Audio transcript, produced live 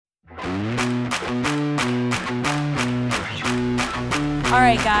All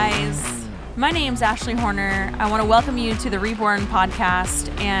right, guys. My name's Ashley Horner. I want to welcome you to the Reborn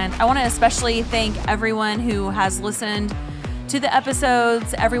podcast, and I want to especially thank everyone who has listened to the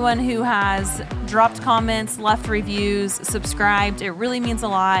episodes, everyone who has dropped comments, left reviews, subscribed. It really means a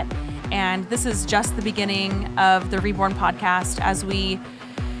lot, and this is just the beginning of the Reborn podcast as we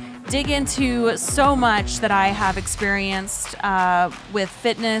dig into so much that I have experienced with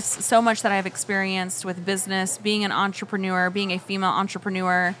fitness, so much that I've experienced with business, being an entrepreneur, being a female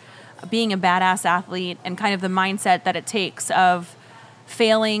entrepreneur, being a badass athlete, and kind of the mindset that it takes of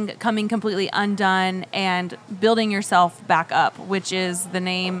failing, coming completely undone, and building yourself back up, which is the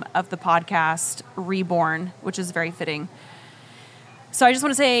name of the podcast, Reborn, which is very fitting. So I just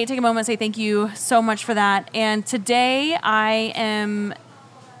want to take a moment and say thank you so much for that. And today I am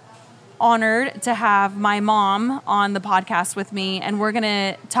honored to have my mom on the podcast with me, and we're going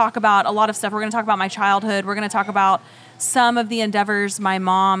to talk about a lot of stuff. We're going to talk about my childhood. We're going to talk about some of the endeavors my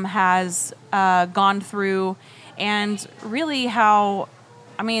mom has gone through, and really how,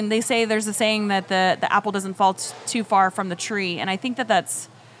 I mean, they say there's a saying that the apple doesn't fall too far from the tree, and I think that that's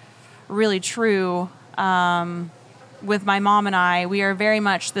really true. With my mom and I, we are very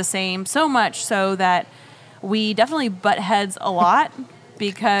much the same, so much so that we definitely butt heads a lot.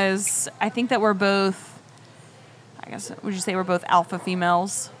 Because I think that we're both, I guess, would you say we're both alpha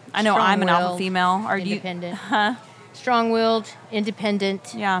females? I know I'm an alpha female. Are you? Independent. Strong-willed,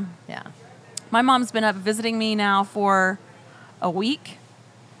 independent. Yeah. Yeah. My mom's been up visiting me now for a week,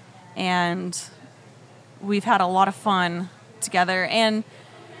 and we've had a lot of fun together. And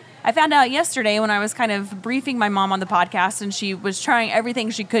I found out yesterday when I was kind of briefing my mom on the podcast, and she was trying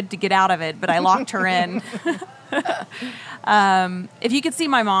everything she could to get out of it, but I locked her in. If you could see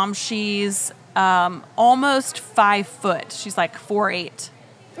my mom, she's almost 5 foot. She's like 4'8".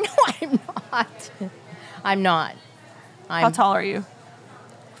 No, I'm not. How tall are you?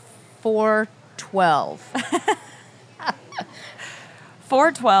 4'12".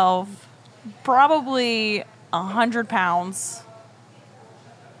 4'12", probably 100 pounds.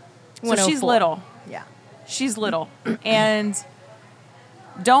 So she's little. Yeah. She's little. And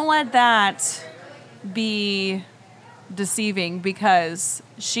don't let that be deceiving, because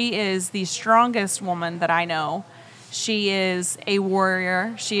she is the strongest woman that I know. She is a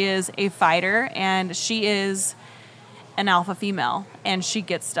warrior, she is a fighter, and she is an alpha female, and she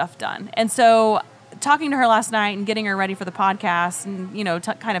gets stuff done. And so talking to her last night and getting her ready for the podcast, and you know,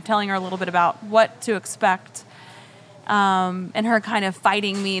 kind of telling her a little bit about what to expect, and her kind of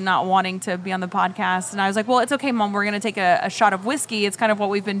fighting me, not wanting to be on the podcast. And I was like, well, it's okay, Mom. We're going to take a shot of whiskey. It's kind of what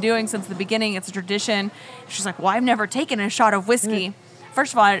we've been doing since the beginning. It's a tradition. She's like, well, I've never taken a shot of whiskey.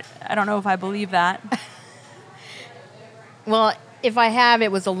 First of all, I don't know if I believe that. Well, if I have,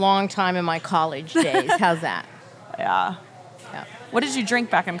 it was a long time in my college days. How's that? Yeah. What did you drink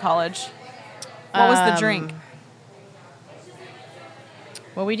back in college? What was the drink?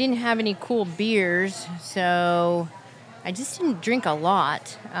 Well, we didn't have any cool beers, so I just didn't drink a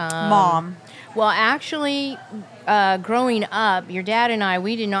lot. Mom. Well, actually, growing up, your dad and I,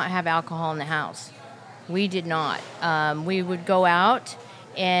 we did not have alcohol in the house. We did not. We would go out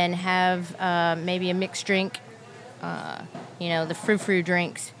and have maybe a mixed drink, the frou-frou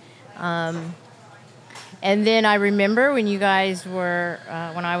drinks. And then I remember when you guys were,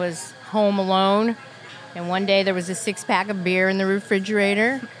 when I was home alone, and one day there was a 6-pack of beer in the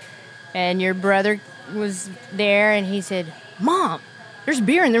refrigerator, and your brother was there, and he said, Mom, there's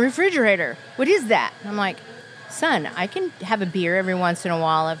beer in the refrigerator. What is that? I'm like, son, I can have a beer every once in a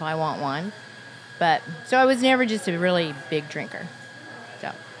while if I want one. So I was never just a really big drinker.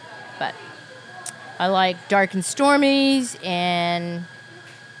 But I like dark and stormies and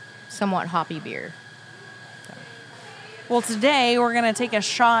somewhat hoppy beer. Well, today we're going to take a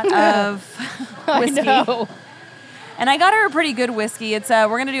shot of whiskey. I know. And I got her a pretty good whiskey. It's we're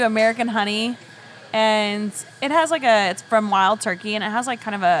going to do American Honey. And it has it's from Wild Turkey, and it has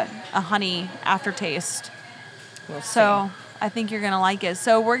kind of a honey aftertaste. We'll see. So I think you're going to like it.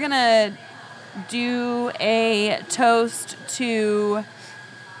 So we're going to do a toast to...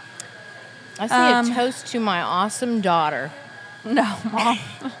 I say a toast to my awesome daughter. No, Mom.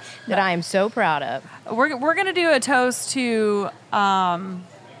 That I am so proud of. We're going to do a toast to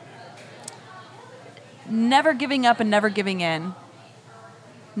never giving up and never giving in.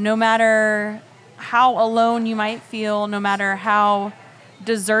 No matter how alone you might feel, no matter how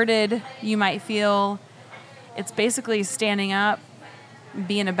deserted you might feel, it's basically standing up,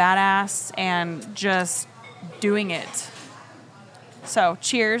 being a badass, and just doing it. So,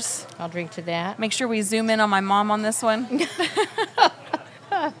 cheers. I'll drink to that. Make sure we zoom in on my mom on this one.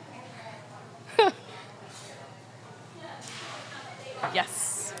 Yes.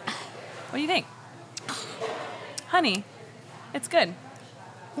 funny. It's good.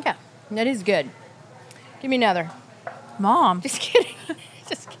 Yeah, that is good. Give me another. Mom. Just kidding.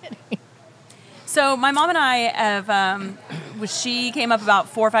 Just kidding. So my mom and I have, she came up about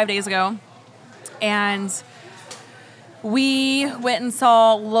 4 or 5 days ago, and we went and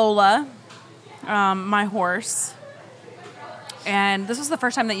saw Lola, my horse. And this was the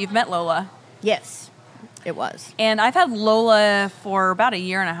first time that you've met Lola. Yes, it was. And I've had Lola for about 1.5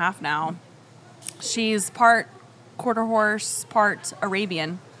 years now. She's part quarter horse, part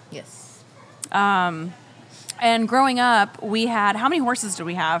Arabian. Yes. And growing up, we had, how many horses did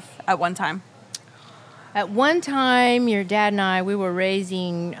we have at one time? At one time, your dad and I, we were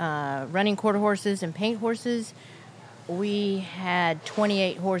raising running quarter horses and paint horses. We had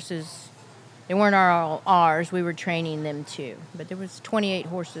 28 horses. They weren't all ours. We were training them too. But there was 28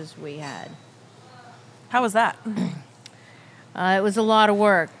 horses we had. How was that? It was a lot of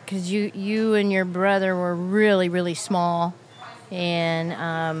work because you and your brother were really, really small. And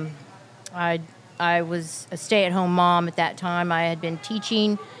I was a stay-at-home mom at that time. I had been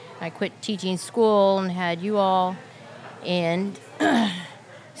teaching. I quit teaching school and had you all. And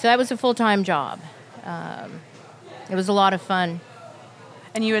so that was a full-time job. It was a lot of fun.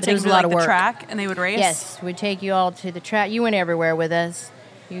 And you would take them to like the track and they would race? Yes, we'd take you all to the track. You went everywhere with us.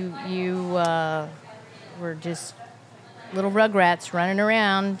 You were just little rugrats running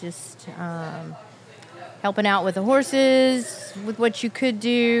around, just helping out with the horses, with what you could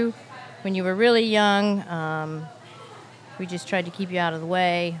do when you were really young. We just tried to keep you out of the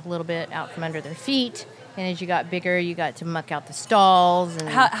way, a little bit out from under their feet. And as you got bigger, you got to muck out the stalls. And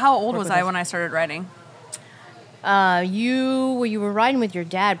how old was I when I started riding? You were riding with your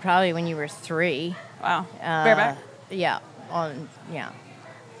dad probably when you were 3. Wow. Bareback? Yeah.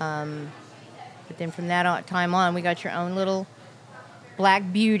 But then from that time on, we got your own little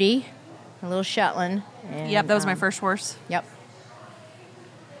black beauty, a little Shetland. And, yep, that was my first horse. Yep.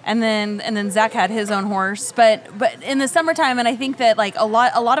 And then Zach had his own horse, but in the summertime, and I think that like a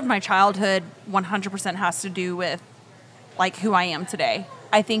lot of my childhood 100% has to do with like who I am today.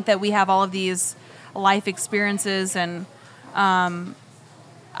 I think that we have all of these life experiences, and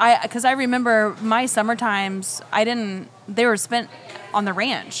because I remember my summer times, they were spent on the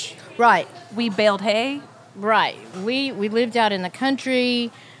ranch. Right. We baled hay. Right. We lived out in the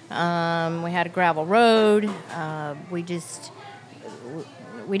country. We had a gravel road.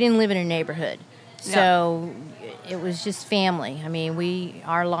 We didn't live in a neighborhood. So it was just family. I mean,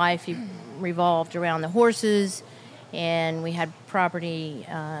 our life revolved around the horses, and we had property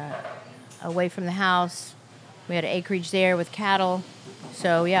away from the house. We had acreage there with cattle.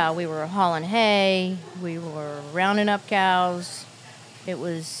 So, yeah, we were hauling hay. We were rounding up cows. It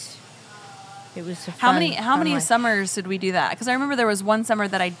was a fun How many life. summers did we do that? Because I remember there was one summer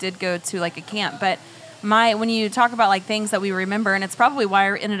that I did go to like a camp, but when you talk about like things that we remember, and it's probably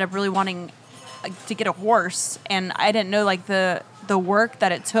why I ended up really wanting to get a horse, and I didn't know like the work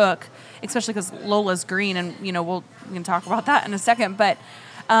that it took, especially because Lola's green, and we can talk about that in a second. But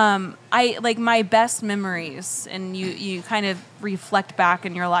I like my best memories, and you kind of reflect back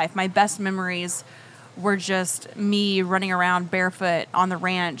in your life. My best memories were just me running around barefoot on the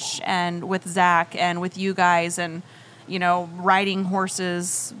ranch, and with Zach and with you guys, and riding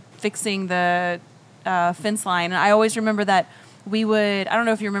horses, fixing the fence line. And I always remember that we would, I don't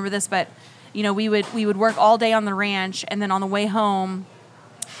know if you remember this, but we would work all day on the ranch, and then on the way home,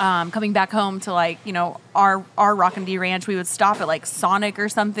 coming back home to like our Rock and D ranch, we would stop at like Sonic or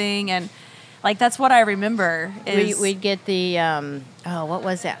something, and like that's what I remember. We'd get the what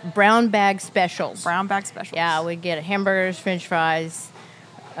was that? Brown bag specials. Yeah, we'd get hamburgers, French fries,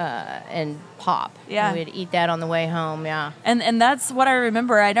 and pop. Yeah, we'd eat that on the way home. Yeah, and that's what I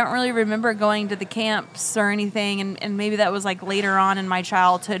remember. I don't really remember going to the camps or anything, and maybe that was like later on in my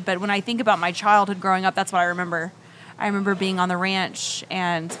childhood. But when I think about my childhood growing up, that's what I remember. I remember being on the ranch,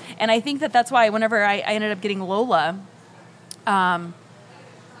 and I think that's why whenever I ended up getting Lola,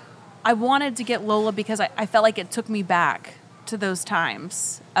 I wanted to get Lola because I felt like it took me back to those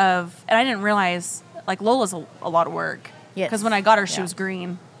times and I didn't realize like Lola's a lot of work. Yes. Because when I got her, she was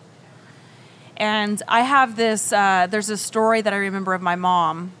green. And I have this, there's a story that I remember of my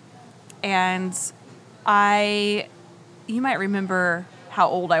mom, and you might remember how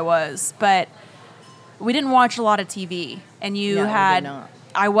old I was, but we didn't watch a lot of TV, and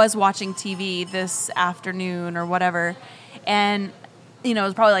I was watching TV this afternoon or whatever, and it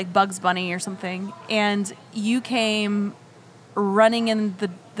was probably like Bugs Bunny or something, and you came running in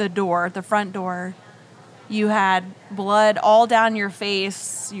the front door. You had blood all down your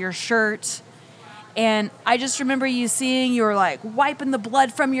face, your shirt, and I just remember you were like wiping the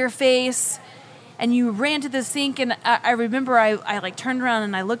blood from your face, and you ran to the sink, and I remember I like turned around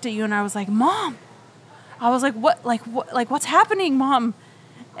and I looked at you and I was like, Mom. I was like, what's happening, Mom?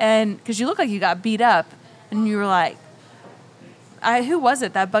 And because you look like you got beat up, and you were like, who was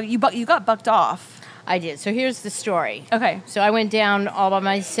it that you got bucked off? I did. So here's the story. Okay. So I went down all by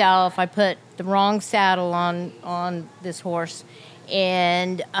myself. I put the wrong saddle on this horse,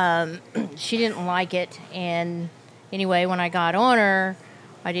 and she didn't like it. And anyway, when I got on her,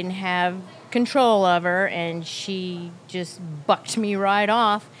 I didn't have control of her, and she just bucked me right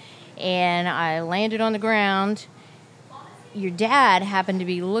off, and I landed on the ground. Your dad happened to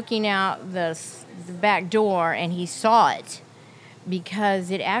be looking out the back door, and he saw it because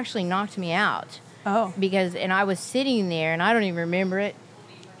it actually knocked me out. Oh. And I was sitting there, and I don't even remember it.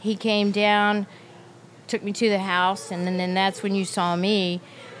 He came down, took me to the house, and then that's when you saw me.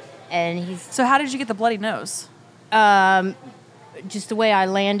 And So how did you get the bloody nose? Just the way I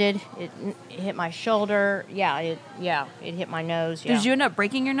landed, it hit my shoulder. It hit my nose. Yeah. Did you end up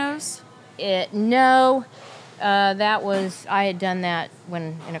breaking your nose? No. I had done that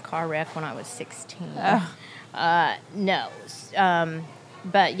in a car wreck when I was 16. No.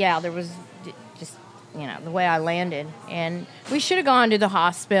 But yeah, there was just, the way I landed. And we should have gone to the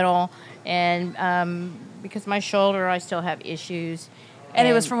hospital, and because my shoulder, I still have issues. And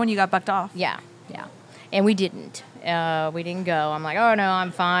it was from when you got bucked off? Yeah. And we didn't. We didn't go. I'm like, oh, no,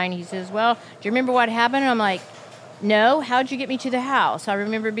 I'm fine. He says, well, do you remember what happened? And I'm like, no, how'd you get me to the house? I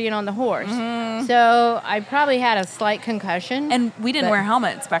remember being on the horse. Mm-hmm. So I probably had a slight concussion. And we didn't wear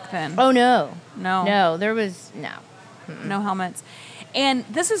helmets back then. Oh, no. No. No, there was, no. Mm-mm. No helmets. And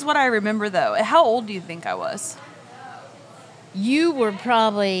this is what I remember, though. How old do you think I was? You were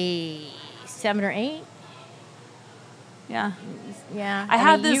probably 7 or 8. Yeah. Yeah. I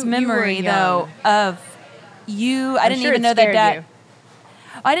have this memory, though, of you. I didn't even know that Dad...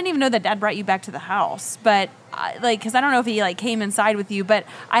 I didn't even know that Dad brought you back to the house, but because I don't know if he came inside with you, but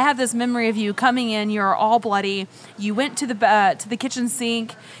I have this memory of you coming in. You're all bloody. You went to the kitchen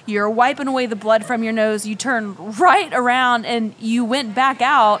sink. You're wiping away the blood from your nose. You turned right around and you went back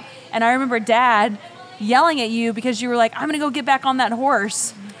out. And I remember Dad yelling at you because you were like, "I'm gonna go get back on that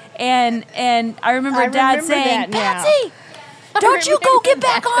horse." And I remember Dad saying, "Patsy, don't you go get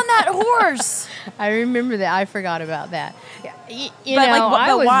back on that horse." I remember that. I forgot about that.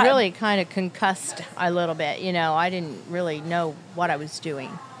 I was really kind of concussed a little bit. I didn't really know what I was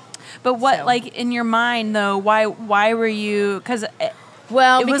doing. But in your mind, though, why were you? Because it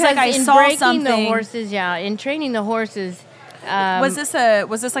was because like I saw something. The horses, in training the horses. Was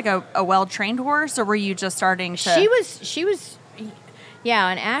this like a well-trained horse, or were you just starting to? She was. Yeah,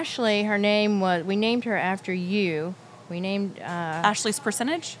 and Ashley, her name was. We named her after you. We named Ashley's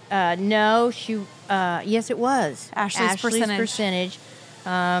Percentage? No, she. Yes, it was Ashley's Percentage.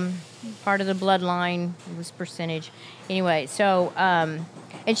 Part of the bloodline was Percentage. Anyway, so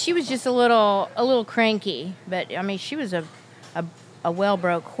and she was just a little cranky, but I mean, she was a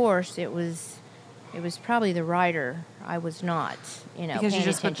well-broke horse. It was probably the rider. I was not, because you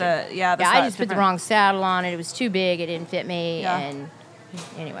just attention. put I just put the wrong saddle on it. It was too big. It didn't fit me, yeah. And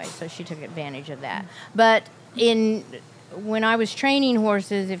anyway, so she took advantage of that. But when I was training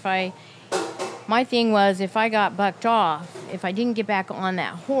horses, my thing was if I got bucked off, if I didn't get back on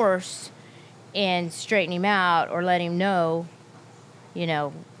that horse and straighten him out or let him know,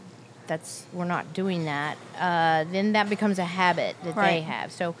 we're not doing that, then that becomes a habit that they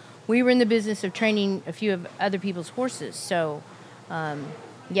have. So we were in the business of training a few of other people's horses. So,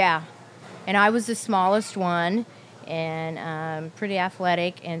 yeah. And I was the smallest one and pretty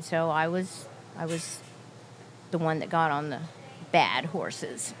athletic, and so I was the one that got on the bad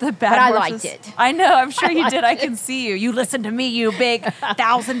horses. The bad but horses. I liked it. I know. I'm sure you did. I can see you. You listen to me, you big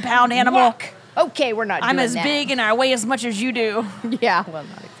 1,000-pound animal. Walk. Okay, we're not doing that. I'm as big and I weigh as much as you do. Yeah, well,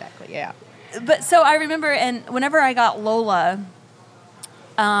 not exactly, yeah. But so I remember, and whenever I got Lola,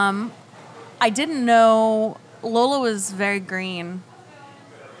 I didn't know Lola was very green.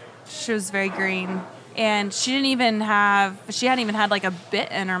 She was very green. And she hadn't even had like a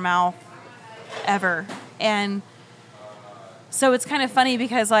bit in her mouth ever. And so it's kind of funny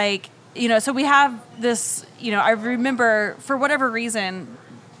because so we have this, I remember for whatever reason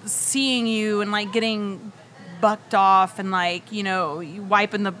seeing you and getting bucked off and you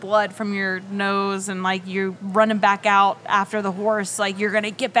wiping the blood from your nose and you're running back out after the horse. You're going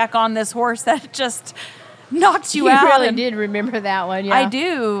to get back on this horse that just knocked you out. You really did remember that one, yeah. I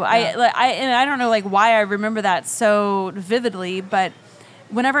do. Yeah. I don't know why I remember that so vividly, but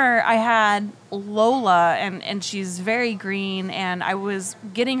whenever I had Lola and she's very green and I was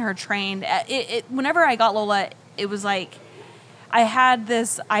getting her trained, whenever I got Lola, it was I had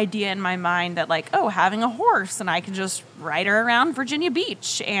this idea in my mind that like, oh, having a horse and I can just ride her around Virginia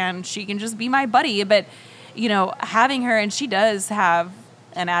Beach and she can just be my buddy. But, having her, and she does have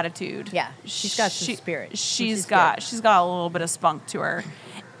an attitude. Yeah, she's got some spirit. She's got a little bit of spunk to her.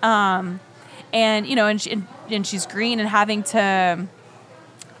 And she's green, and having to,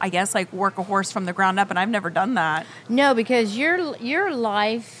 I guess, like work a horse from the ground up, and I've never done that. No, because your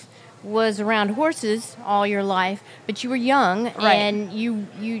life was around horses all your life, but you were young, Right. and you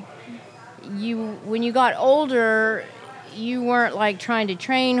when you got older, you weren't like trying to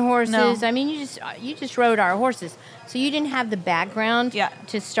train horses. No. I mean, you just rode our horses, so you didn't have the background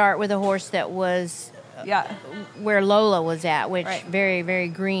to start with a horse that was where Lola was at, which Right. very, very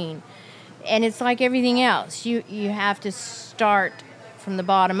green. And it's like everything else. You have to start from the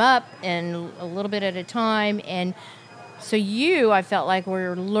bottom up and a little bit at a time. And so I felt like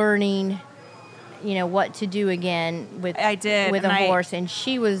were learning, what to do again with a horse, and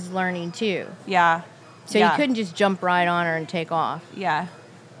she was learning too. Yeah. So you couldn't just jump right on her and take off. Yeah.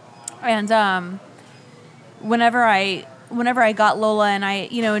 And whenever I got Lola, and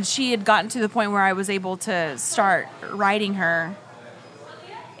and she had gotten to the point where I was able to start riding her.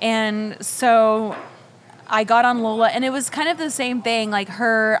 And so I got on Lola, and it was kind of the same thing. Like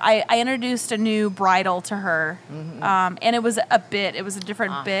I introduced a new bridle to her, and it was a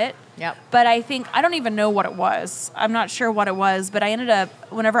different bit. Yep. But I don't even know what it was. I'm not sure what it was, but I ended up,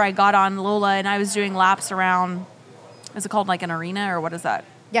 whenever I got on Lola and I was doing laps around, is it called like an arena, or what is that?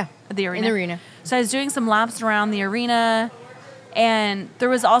 Yeah. The arena. In the arena. So I was doing some laps around the arena, and there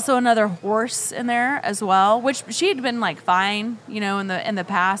was also another horse in there as well, which she had been like fine, in the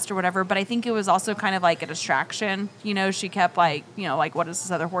past or whatever. But I think it was also kind of like a distraction. She kept like, like, what is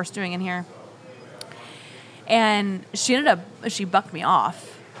this other horse doing in here? And she bucked me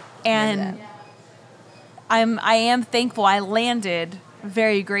off, and I am thankful I landed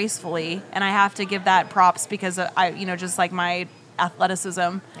very gracefully, and I have to give that props because just like my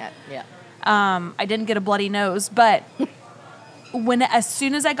athleticism. Yeah. I didn't get a bloody nose, but as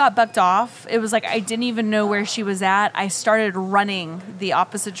soon as I got bucked off, it was like I didn't even know where she was at. I started running the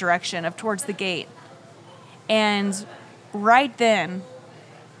opposite direction towards the gate. And right then,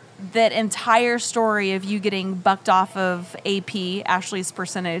 that entire story of you getting bucked off of AP, Ashley's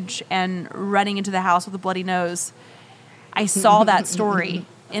percentage, and running into the house with a bloody nose, I saw that story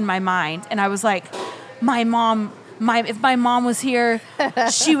in my mind. And I was like, if my mom was here,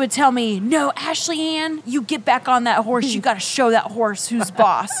 she would tell me, no, Ashley Ann, you get back on that horse. You got to show that horse who's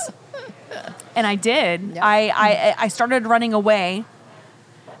boss. And I did. Yep. I started running away.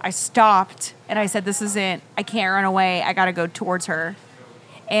 I stopped, and I said, this isn't, I can't run away. I got to go towards her.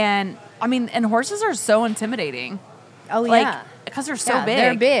 And, and horses are so intimidating. Oh, yeah. Because they're so big.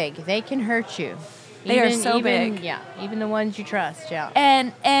 They're big. They can hurt you. They are so big. Yeah, even the ones you trust, yeah.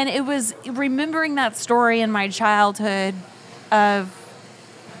 And it was remembering that story in my childhood of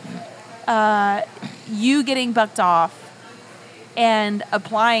you getting bucked off and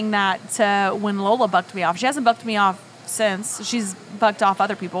applying that to when Lola bucked me off. She hasn't bucked me off since. She's bucked off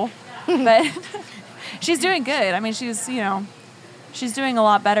other people. But she's doing good. She's doing a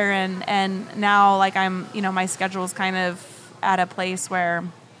lot better, and now like I'm, my schedule's kind of at a place where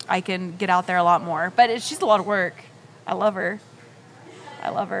I can get out there a lot more. But she's a lot of work. I love her.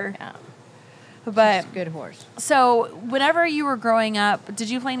 Yeah. But she's a good horse. So whenever you were growing up, did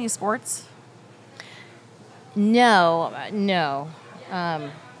you play any sports? No.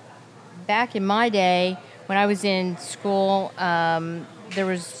 Back in my day, when I was in school, there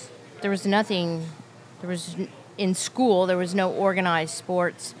was nothing. In school, there was no organized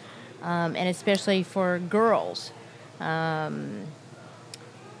sports, and especially for girls.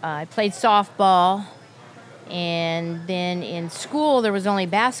 I played softball, and then in school there was only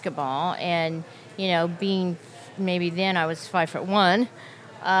basketball. And being maybe then I was 5'1",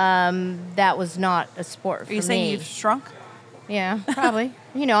 that was not a sport for me. Are you saying you've shrunk? Yeah, probably.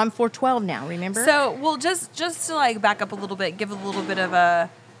 I'm 4'12" now. Remember? So, well, just to like back up a little bit, give a little bit of a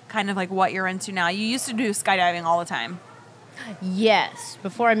kind of like what you're into now. You used to do skydiving all the time. Yes,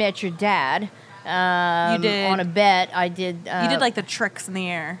 before I met your dad. You did on a bet. I did. You did like the tricks in the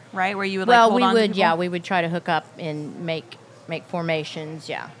air, right? Where you would like hold on to people? Yeah, we would try to hook up and make formations.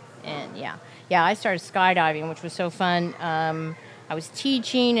 Yeah, and yeah. I started skydiving, which was so fun. I was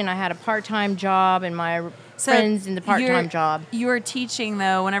teaching, and I had a part-time job, and my friends in the part-time job. You were teaching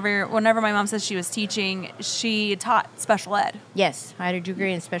though. Whenever my mom says she was teaching, she taught special ed. Yes, I had a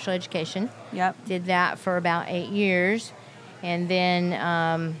degree in special education. Yep. Did that for about 8 years, and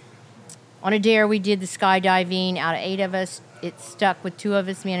then. On a dare, we did the skydiving. Out of 8 of us, it stuck with two of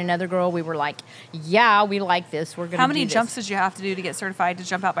us, me and another girl. We were like, yeah, we like this. We're going to do this. How many jumps did you have to do to get certified to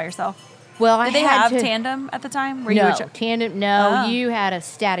jump out by yourself? Well, Did they have tandem at the time? Where no, you tandem. No, Oh. you had a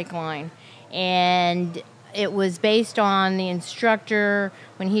static line, and it was based on the instructor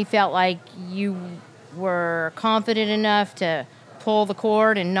when he felt like you were confident enough to pull the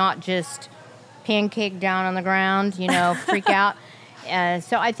cord and not just pancake down on the ground, freak out.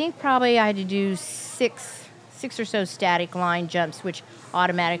 So I think probably I had to do six or so static line jumps, which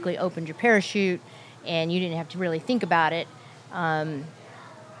automatically opened your parachute, and you didn't have to really think about it.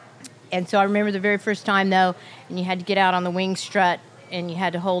 And so I remember the very first time, though, and you had to get out on the wing strut, and you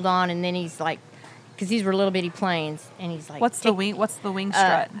had to hold on, and then he's like, because these were little bitty planes, and he's like, What's the wing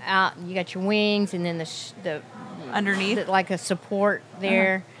strut? Out, you got your wings, and then the Underneath? like a support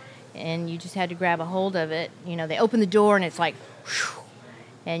there, and you just had to grab a hold of it. They open the door, and it's like, whew,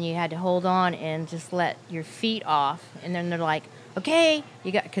 and you had to hold on and just let your feet off, and then they're like, okay,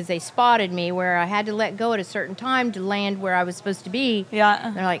 because they spotted me where I had to let go at a certain time to land where I was supposed to be.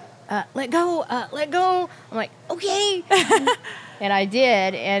 Yeah. They're like, let go. I'm like, okay. And I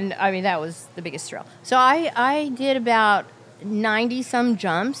did, and I mean, that was the biggest thrill. So I did about 90-some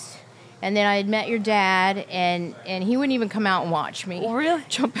jumps, and then I had met your dad, and he wouldn't even come out and watch me Really?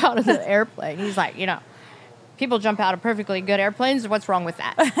 jump out of the airplane. He's like, people jump out of perfectly good airplanes. What's wrong with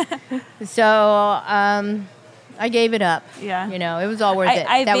that? So I gave it up. Yeah. It was all worth it.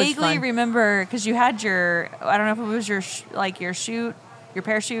 I That was vaguely fun. remember, because you had I don't know if it was your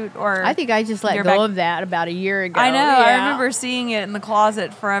parachute, or I think I just let your go back- of that about a year ago. I know. I Yeah. remember seeing it in the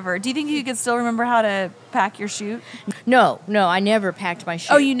closet forever. Do you think you could still remember how to pack your chute? No, I never packed my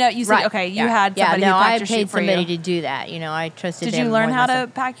chute. Oh, you said, Right. okay, you had somebody no, who packed I your paid chute for somebody you. to do that. I trusted Did them you learn more how than to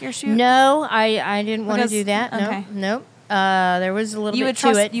myself. pack your chute? No, I didn't want to Because- do that. okay. Nope. There was a little You bit would to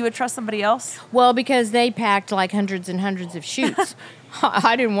trust it. you would trust somebody else? Well, because they packed like hundreds and hundreds of chutes.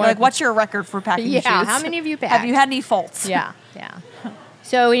 I didn't want Like, what's your record for packing Yeah, chutes? how many of you Have packed? you had any faults? Yeah.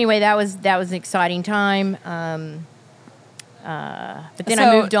 So anyway, that was an exciting time. But then I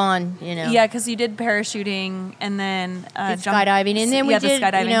So- moved on. Yeah, because you did parachuting and then Did skydiving, and then we the did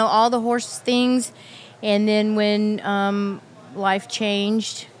skydiving. all the horse things. And then when life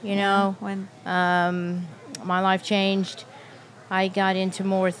changed, when my life changed, I got into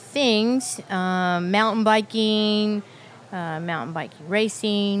more things: mountain biking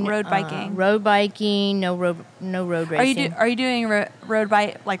racing, Road biking. road biking. No road racing. are you doing road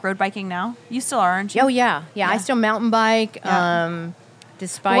biking now? You still are, aren't you? Oh yeah. I still mountain bike. Yeah.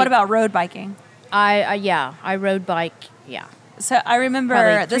 Despite But what about road biking? I road bike. Yeah. So I remember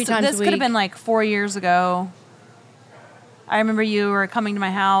Probably 3 this times a could have week. been like 4 years ago. I remember you were coming to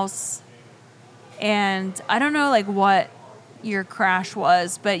my house, and I don't know like what your crash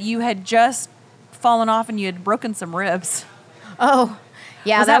was, but you had just fallen off and you had broken some ribs. Oh,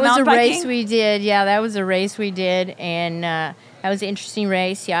 yeah, Was that that was a mountain race biking? we did. Yeah, that was a race we did, and that was an interesting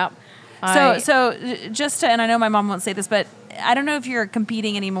race. Yep. So and I know my mom won't say this, but I don't know if you're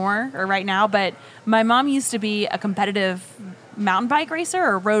competing anymore or right now, but my mom used to be a competitive mountain bike racer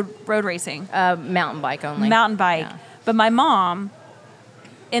or road racing. Mountain bike only. Mountain bike. Yeah. But my mom,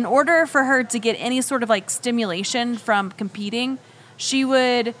 in order for her to get any sort of like stimulation from competing, she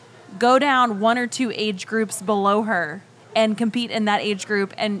would go down 1 or 2 age groups below her and compete in that age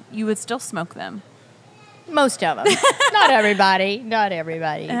group, and you would still smoke them. Most of them. Not everybody.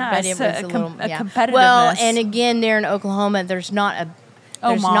 Yeah, But it it's was a a little competitiveness. Well, and again, there in Oklahoma, there's not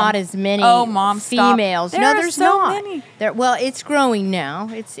Mom. not as many Oh, Mom, stop. females. There No, are there's so not. many. Well, it's growing now.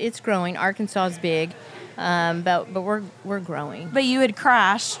 It's growing. Arkansas is big, but we're growing. But you had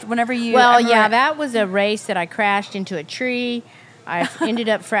crashed whenever you. Well, I remember- yeah, that was a race that I crashed into a tree. I ended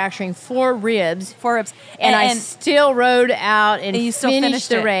up fracturing 4 ribs. 4 ribs. And I still rode out and you still finished finished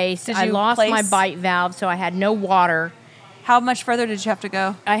the it. race. Did I you lost my place? bite valve, so I had no water. How much further did you have to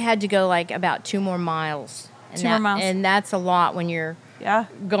go? I had to go like about 2 more miles. And 2 more miles. And that's a lot when you're Yeah.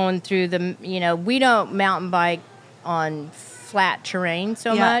 going through we don't mountain bike on flat terrain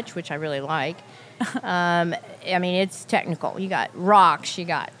so Yeah. much, which I really like. I mean, it's technical. You got rocks, you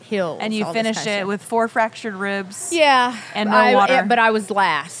got hills. And you all this finished kind of it stuff. with 4 fractured ribs. Yeah. And no water. But I was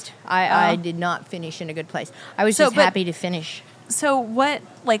last. I Oh. did not finish in a good place. I was So, just but- happy to finish. So why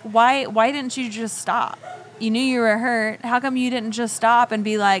didn't you just stop? You knew you were hurt. How come you didn't just stop and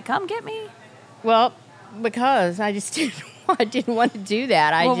be like, "Come get me"? Well, because I just didn't want to do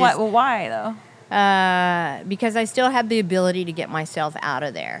that. Why though? Because I still have the ability to get myself out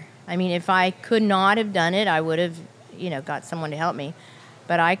of there. I mean, if I could not have done it, I would have, got someone to help me.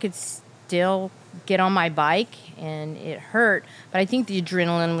 But I could still get on my bike, and it hurt. But I think the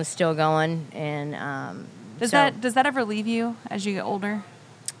adrenaline was still going, and Does that ever leave you as you get older?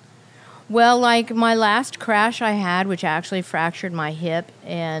 Well, like my last crash I had, which actually fractured my hip,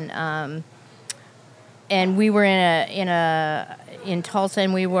 and we were in Tulsa,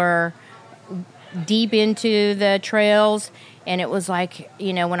 and we were deep into the trails, and it was like,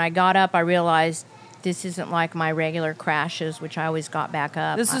 when I got up, I realized this isn't like my regular crashes, which I always got back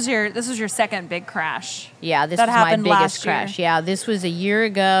up. This was your second big crash. Yeah, this that was my biggest last crash. year. Yeah, this was a year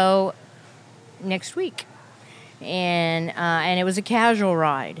ago next week. And it was a casual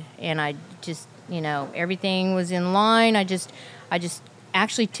ride, and I just, everything was in line. I just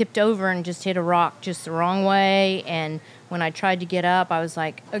actually tipped over and just hit a rock just the wrong way, and when I tried to get up, I was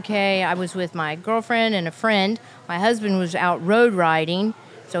like, okay, I was with my girlfriend and a friend. My husband was out road riding,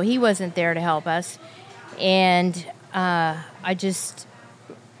 so he wasn't there to help us. And I just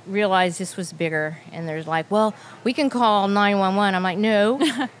realized this was bigger. And they're like, well, we can call 911. I'm like,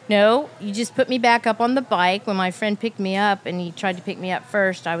 no, you just put me back up on the bike. When my friend picked me up and he tried to pick me up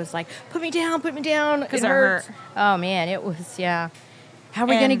first, I was like, put me down. Because it hurts. Oh, man, it was, yeah. How are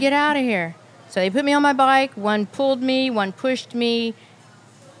we going to get out of here? So they put me on my bike. One pulled me, one pushed me.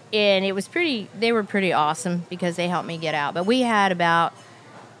 And it was they were pretty awesome because they helped me get out. But we had about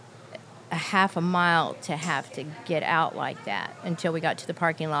a half a mile to have to get out like that until we got to the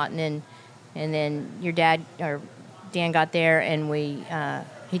parking lot. And then your dad, or Dan, got there, and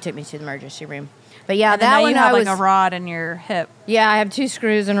he took me to the emergency room. But yeah, and that now one you have was like a rod in your hip. Yeah, I have 2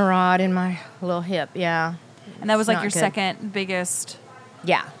 screws and a rod in my little hip. Yeah. And that was like Not your good. second biggest.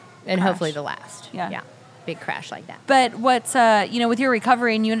 Yeah. And crash. Hopefully the last. Yeah. Big crash like that. But what's, with your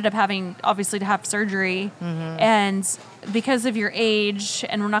recovery, and you ended up having, obviously, to have surgery. Mm-hmm. And because of your age,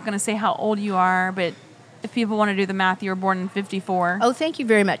 and we're not going to say how old you are, but if people want to do the math, you were born in 1954. Oh, thank you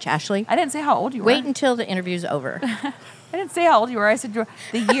very much, Ashley. I didn't say how old you were. Wait until the interview's over. I didn't say how old you were. I said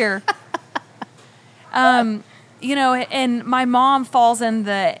the year. And my mom falls in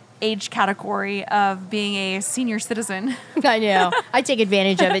the age category of being a senior citizen. I know. I take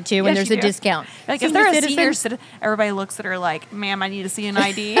advantage of it, too, when Yes, there's you a do. discount. Like, if they're a senior citizen, everybody looks at her like, ma'am, I need to see an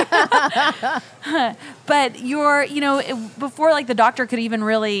ID. But before, like, the doctor could even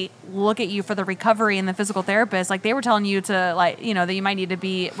really look at you for the recovery, and the physical therapist, like, they were telling you to, like, that you might need to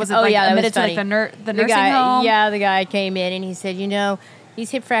be, admitted to, like, the nursing home? Yeah, the guy came in, and he said, these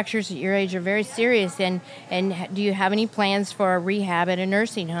hip fractures at your age are very serious, and do you have any plans for a rehab at a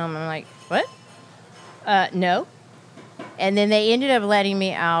nursing home? I'm like, what? No. And then they ended up letting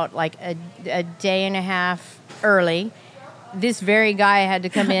me out like a day and a half early. This very guy had to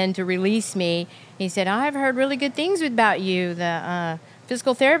come in to release me. He said, I've heard really good things about you. The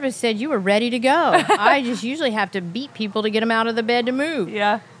physical therapist said you were ready to go. I just usually have to beat people to get them out of the bed to move.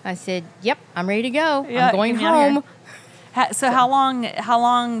 Yeah. I said, yep, I'm ready to go. Yeah, I'm going get me out of home. here. So how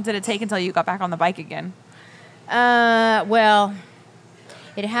long did it take until you got back on the bike again? Well,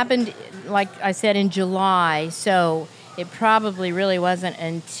 it happened, like I said, in July, so it probably really wasn't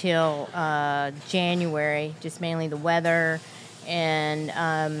until January, just mainly the weather, and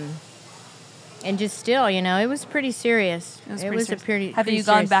just still, it was pretty serious. It was pretty. Have you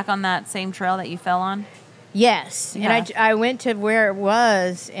gone back on that same trail that you fell on? Yes, Yeah. and I went to where it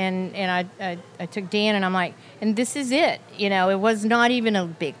was, and I took Dan, and I'm like, and this is it. It was not even a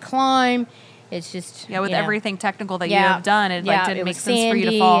big climb. It's just with everything technical that you have done, it didn't make sense for you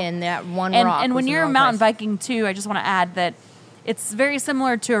to sandy, fall. and that one rock. And when was in you're the wrong mountain place. biking too, I just want to add that it's very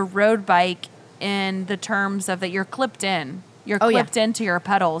similar to a road bike in the terms of that you're clipped in. You're clipped into your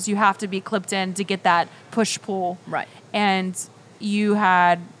pedals. You have to be clipped in to get that push pull. Right. And you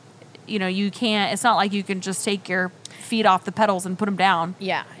had, you can't. It's not like you can just take your feet off the pedals and put them down.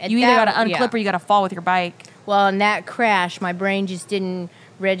 Yeah. You either got to unclip or you got to fall with your bike. Well, in that crash, my brain just didn't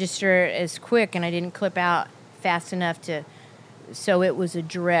register as quick, and I didn't clip out fast enough so it was a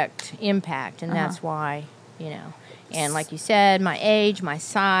direct impact, and that's why, And like you said, my age, my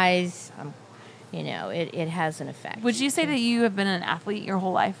size, it has an effect. Would you say that you have been an athlete your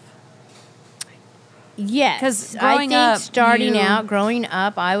whole life? Yes. 'Cause I think growing growing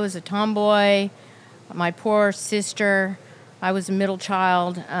up, I was a tomboy. My poor sister, I was a middle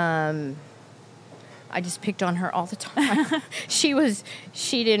child. I just picked on her all the time. She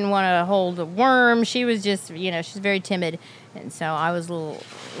didn't want to hold a worm. She was just, she's very timid. And so I was a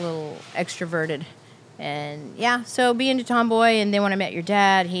little extroverted. And so being a tomboy, and then when I met your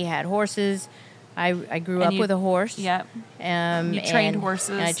dad, he had horses. I grew up with a horse. Yep. You trained horses.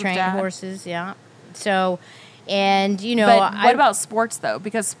 And I with trained Dad. horses, yeah. So, and But what about sports though?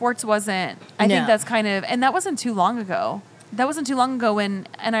 Because sports wasn't. I think No. that's kind of, and that wasn't too long ago. That wasn't too long ago when,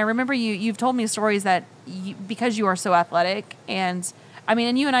 and I remember you've told me stories that because you are so athletic, and I mean,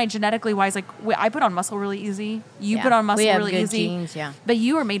 and you and I genetically wise, like I put on muscle really easy. You Yeah. put on muscle We have really good easy. genes, yeah. But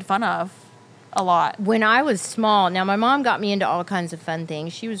you were made fun of a lot. When I was small, now my mom got me into all kinds of fun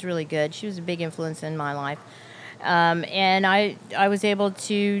things. She was really good. She was a big influence in my life. And I was able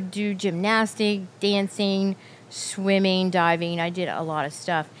to do gymnastics, dancing, swimming, diving. I did a lot of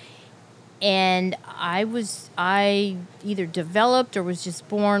stuff. And I either developed or was just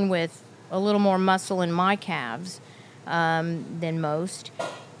born with a little more muscle in my calves than most.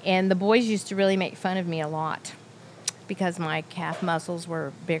 And the boys used to really make fun of me a lot because my calf muscles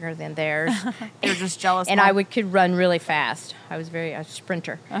were bigger than theirs. They were just jealous. And I could run really fast. I was a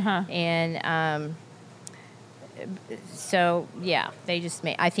sprinter. Uh-huh. And so, yeah,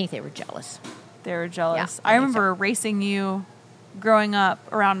 I think they were jealous. They were jealous. Yeah, I remember racing you growing up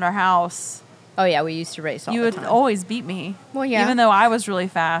around our house. Oh, yeah, we used to race all You the would time. always beat me. Well, yeah. Even though I was really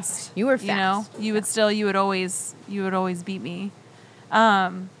fast. You were You know, fast. you would always beat me.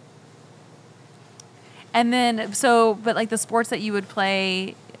 And then, but like the sports that you would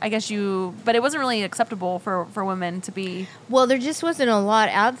play, I guess but it wasn't really acceptable for women to be. Well, there just wasn't a lot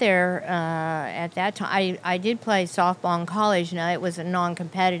out there at that time. I did play softball in college. Now, it was a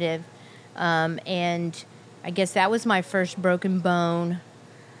non-competitive. And I guess that was my first broken bone.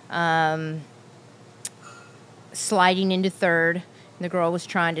 Sliding into third. And the girl was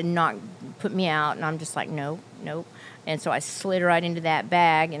trying to put me out. And I'm just like, nope. And so I slid right into that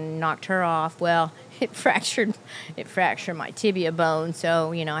bag and knocked her off. Well, it fractured my tibia bone.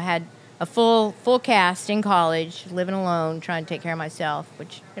 So, I had a full cast in college, living alone, trying to take care of myself,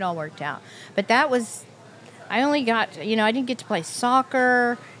 which it all worked out. But I only got, I didn't get to play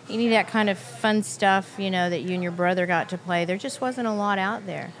soccer, any of that kind of fun stuff, that you and your brother got to play. There just wasn't a lot out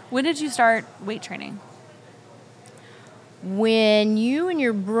there. When did you start weight training? When you and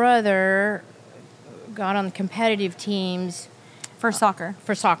your brother got on the competitive teams For soccer.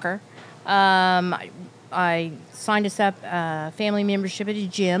 I signed us up family membership at a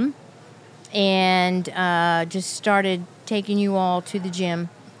gym and just started taking you all to the gym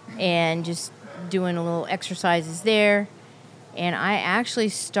and just doing a little exercises there. And I actually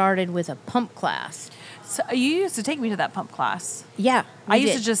started with a pump class. So you used to take me to that pump class. Yeah. I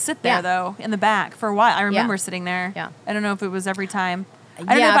used to just sit there, though, in the back for a while. I remember sitting there. Yeah. I don't know if it was every time.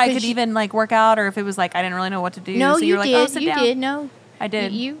 I don't know if I could even, work out or if it was, I didn't really know what to do. No, so you were like, did. oh, sit you down. did. No. I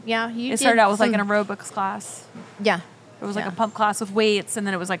did. You did. It started out with, an aerobics class. Yeah. It was, a pump class with weights, and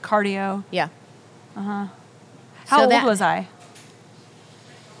then it was, cardio. Yeah. How old was I?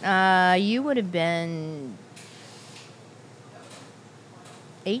 You would have been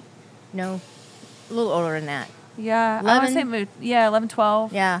 8? No. A little older than that. Yeah. 11? I want to say, 11,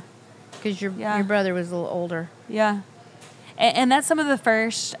 12. Yeah. Because your brother was a little older. Yeah. And that's some of the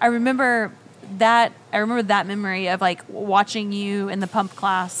first, I remember that memory of, watching you in the pump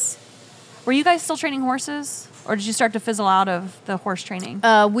class. Were you guys still training horses? Or did you start to fizzle out of the horse training?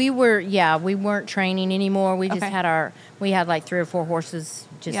 We weren't training anymore. We just had we had 3 or 4 horses,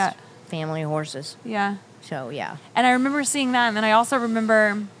 just family horses. Yeah. So, yeah. And I remember seeing that, and then I also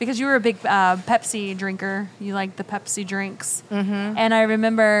remember, because you were a big Pepsi drinker, you liked the Pepsi drinks. Mm-hmm. And I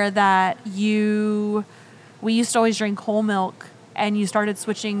remember that we used to always drink whole milk, and you started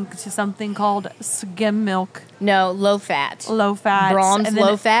switching to something called skim milk. No, low fat. Low fat. Brahms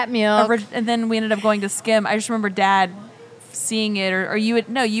low fat milk. And then we ended up going to skim. I just remember Dad seeing it, or you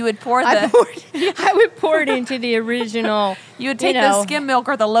would pour I would pour it into the original. You would take the skim milk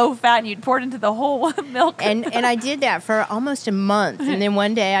or the low fat, and you'd pour it into the whole milk. And I did that for almost a month, and then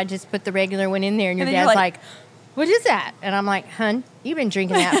one day I just put the regular one in there, and your dad's like, "What is that?" And I'm like, "Hun, you've been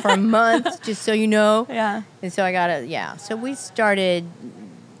drinking that for a month, just so you know." Yeah. And so I got it. Yeah. So we started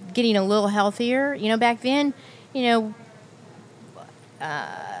getting a little healthier. Back then, it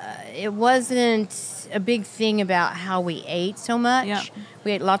wasn't a big thing about how we ate so much. Yep.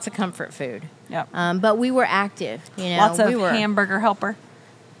 We ate lots of comfort food. Yep. But we were active. Lots of hamburger helper.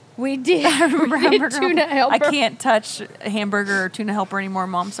 We did. I remember hamburger tuna helper. I can't touch a hamburger or tuna helper anymore,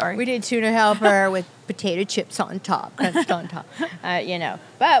 Mom. Sorry. We did tuna helper with potato chips on top, crunched on top.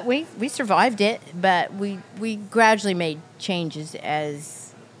 But we survived it. But we gradually made changes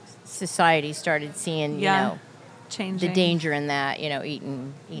as society started seeing, changing. the danger in that,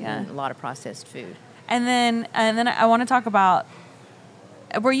 eating a lot of processed food. And then I want to talk about,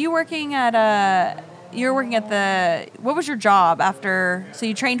 were you working at what was your job after, so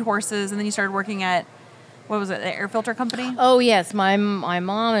you trained horses and then you started working at, what was it, the air filter company? Oh, yes. My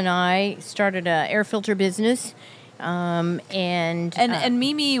mom and I started an air filter business. And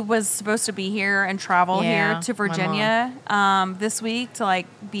Mimi was supposed to be here and travel here to Virginia this week to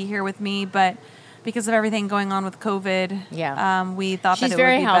be here with me, but because of everything going on with COVID. Yeah. We thought She's that it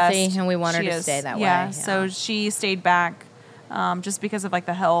very would be healthy, best. and we want her She to is. stay that way. Yeah. Yeah. So she stayed back, just because of like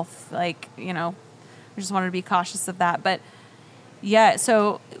the health. Like, we just wanted to be cautious of that. But yeah,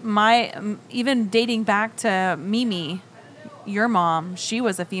 so even dating back to Mimi, your mom, she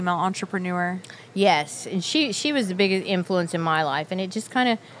was a female entrepreneur. Yes, and she was the biggest influence in my life, and it just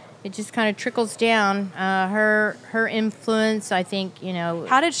kind of trickles down. Her influence, I think,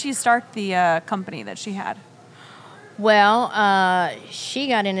 How did she start the company that she had? Well, she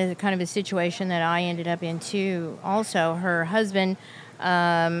got into kind of a situation that I ended up in too. Also, her husband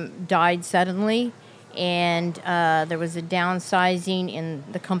died suddenly, and there was a downsizing in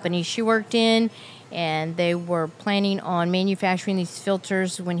the company she worked in, and they were planning on manufacturing these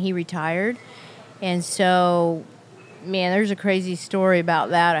filters when he retired. And so, man, there's a crazy story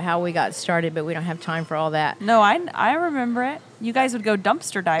about that, how we got started, but we don't have time for all that. No, I remember it. You guys would go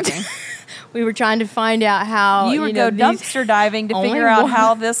dumpster diving. We were trying to find out how... You would go dumpster diving to figure out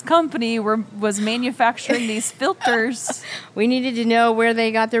how this company was manufacturing these filters. We needed to know where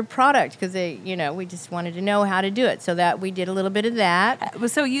they got their product because we just wanted to know how to do it. So that we did a little bit of that.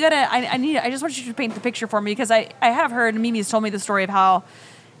 So you gotta, I just want you to paint the picture for me because I have heard, and Mimi's told me the story of how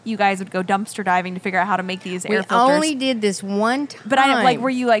you guys would go dumpster diving to figure out how to make these air filters. We only did this one time. But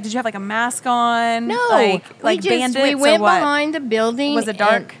were you did you have like a mask on? No. Like bandits we went or what? behind the building. Was it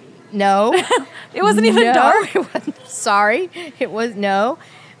dark? No. It wasn't even dark? It wasn't, sorry. It was, no.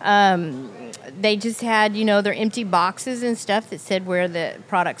 They just had, their empty boxes and stuff that said where the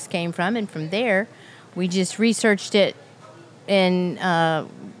products came from. And from there, we just researched it and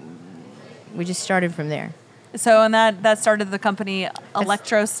we just started from there. So, and that started the company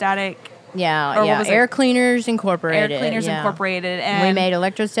Electrostatic. Yeah. Air Cleaners Incorporated. Air Cleaners Incorporated. And we made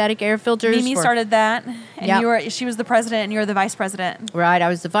electrostatic air filters. Mimi started that. And Yep. she was the president and you were the vice president. Right. I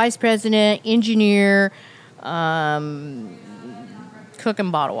was the vice president, engineer, cook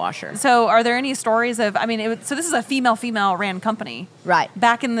and bottle washer. So are there any stories of, so this is a female ran company. Right.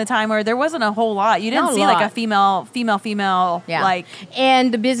 Back in the time where there wasn't a whole lot. You didn't Not a see lot. like a female, Yeah. like.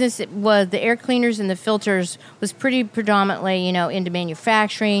 And the business was, the air cleaners and the filters was pretty predominantly, into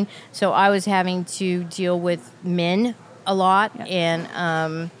manufacturing. So I was having to deal with men a lot. Yeah.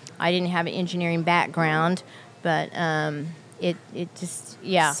 And I didn't have an engineering background, but it just,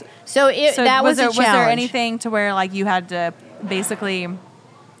 yeah. So that was a challenge. Was there anything to where like you had to basically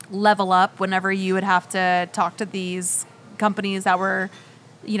level up whenever you would have to talk to these companies that were,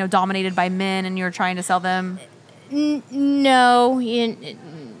 dominated by men and you were trying to sell them? No,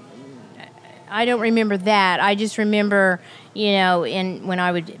 I don't remember that. I just remember, when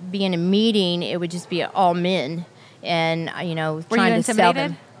I would be in a meeting, it would just be all men, and trying to sell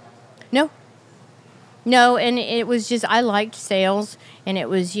them. No, and it was just I liked sales, and it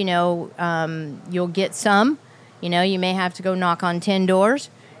was you'll get some. You may have to go knock on 10 doors,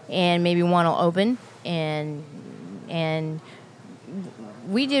 and maybe one will open, and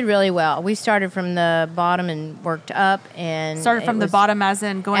we did really well. We started from the bottom and worked up, and started from the bottom, as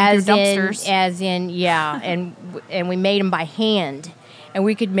in going through dumpsters. And we made them by hand, and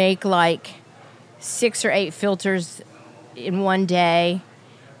we could make like 6 or 8 filters in one day,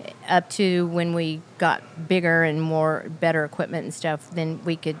 up to when we got bigger and better equipment and stuff. Then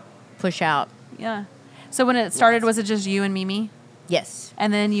we could push out. Yeah. So when it started, was it just you and Mimi? Yes.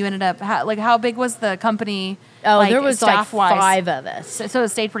 And then you ended up, how big was the company? Oh, there was staff-wise? like 5 of us. So it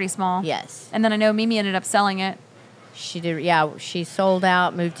stayed pretty small? Yes. And then I know Mimi ended up selling it. She did, yeah. She sold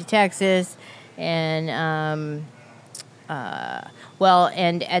out, moved to Texas, and, and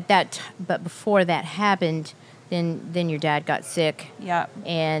at that, but before that happened, then your dad got sick. Yeah.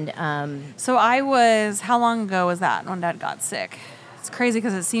 And, so how long ago was that when Dad got sick? It's crazy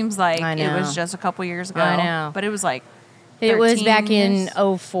because it seems like it was just a couple years ago. I know. But it was like it was back years.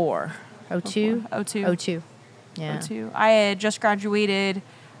 in 04. 02? 02. Yeah. 02. I had just graduated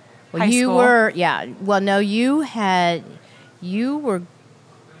Well, high you school. were, yeah. Well, no, you were.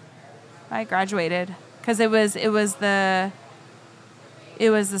 I graduated because it was the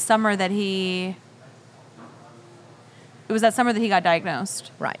summer that he. It was that summer that he got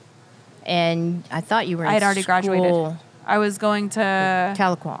diagnosed. Right. And I thought you were in I had already school. graduated. I was going to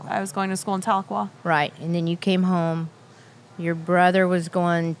Tahlequah. I was going to school in Tahlequah. Right. And then you came home. Your brother was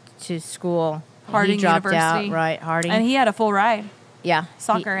going to school. Harding he dropped University. out. Right. Harding. And he had a full ride. Yeah.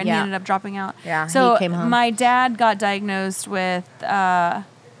 Soccer, and he ended up dropping out. Yeah, so he came home. My dad got diagnosed with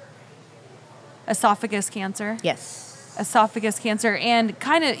esophagus cancer. Yes. Esophagus cancer, and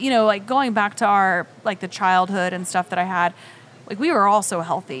kind of, like going back to our, like the childhood and stuff that I had, like we were all so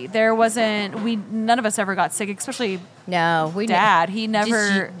healthy. None of us ever got sick, especially No, we Dad. He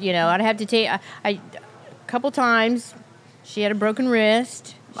never. Just, I'd have to take a couple times. She had a broken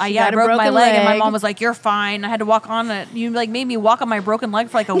wrist. I broke my leg, and my mom was like, "You're fine." I had to walk on it. You like made me walk on my broken leg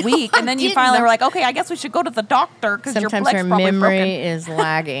for like a week, and then you finally were like, "Okay, I guess we should go to the doctor because your leg's her probably memory broken." is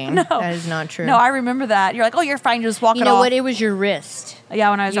lagging. No, that is not true. No, I remember that. You're like, "Oh, you're fine. Just walk it off." You know what? It was your wrist. Yeah,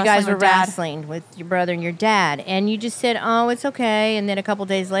 when I was you wrestling guys were with Dad. wrestling with your brother and your dad, and you just said, "Oh, it's okay." And then a couple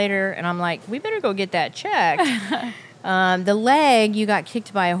days later, and I'm like, "We better go get that checked." The leg, you got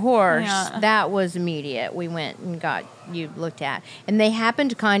kicked by a horse. Yeah. That was immediate. We went and got you looked at. And they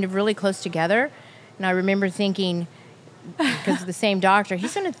happened kind of really close together. And I remember thinking, because of the same doctor,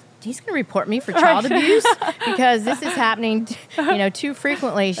 he's going to report me for child abuse because this is happening, too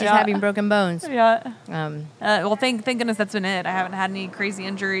frequently. She's having broken bones. Yeah. Well, thank goodness that's been it. I haven't had any crazy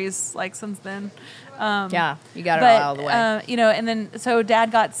injuries like since then. You got it all out of the way. And then so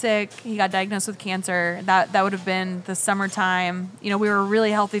Dad got sick. He got diagnosed with cancer. That would have been the summertime. We were a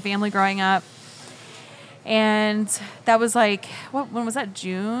really healthy family growing up. And that was like, when was that?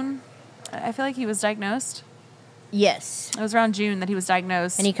 June? I feel like he was diagnosed. Yes. It was around June that he was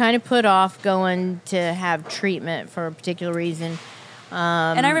diagnosed. And he kind of put off going to have treatment for a particular reason.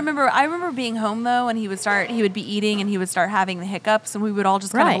 And I remember being home though, and he would be eating and he would start having the hiccups, and we would all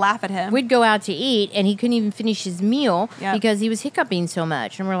just kind of laugh at him. We'd go out to eat, and he couldn't even finish his meal because he was hiccuping so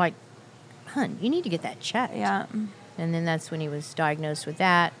much. And we're like, "Hun, you need to get that checked." Yeah. And then that's when he was diagnosed with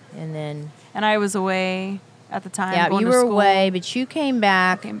that, and then. And I was away at the time. Yeah, going you to were school. away, but you came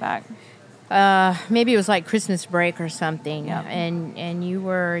back. I came back. Maybe it was like Christmas break or something. Yeah. And you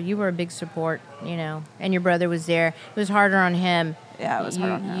were a big support, and your brother was there. It was harder on him. Yeah, it was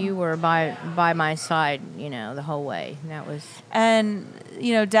hard on him. You were by my side, the whole way. And that was. And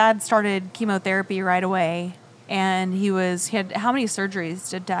Dad started chemotherapy right away, and he had how many surgeries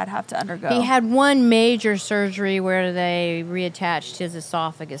did Dad have to undergo? He had one major surgery where they reattached his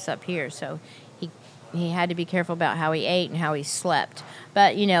esophagus up here, so he had to be careful about how he ate and how he slept.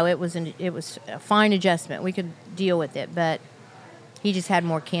 But it was a fine adjustment. We could deal with it, but he just had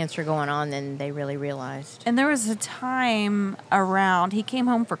more cancer going on than they really realized. And there was a time he came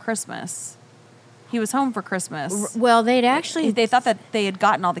home for Christmas. He was home for Christmas. Well, they thought that they had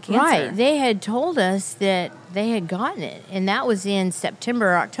gotten all the cancer. Right. They had told us that they had gotten it, and that was in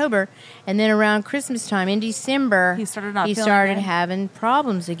September or October. And then around Christmas time, in December, he started having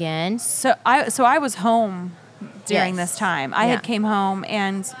problems again. So I was home during this time. I had came home,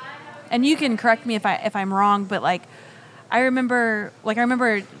 and you can correct me if I'm wrong, but I remember, we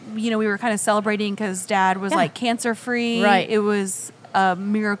were kind of celebrating because Dad was cancer free. Right. It was a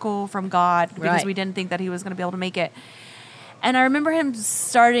miracle from God because we didn't think that he was going to be able to make it. And I remember him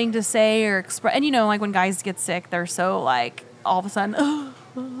starting to say or express, and when guys get sick, they're so all of a sudden, "Oh,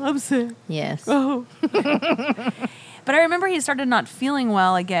 I'm sick." Yes. Oh. But I remember he started not feeling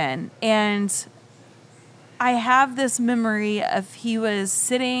well again, and I have this memory of he was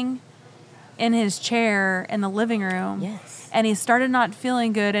sitting in his chair in the living room. Yes. And he started not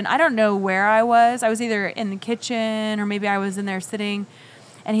feeling good. And I don't know where I was. I was either in the kitchen or maybe I was in there sitting.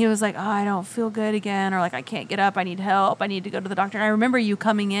 And he was like, "Oh, I don't feel good again." Or I can't get up. I need help. I need to go to the doctor. And I remember you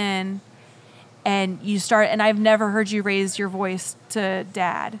coming in and and I've never heard you raise your voice to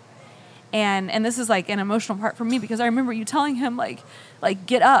Dad. And this is an emotional part for me because I remember you telling him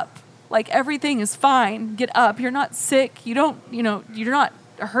get up. Everything is fine. Get up. You're not sick. You don't, you're not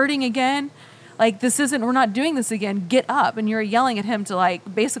hurting again. We're not doing this again. Get up. And you're yelling at him to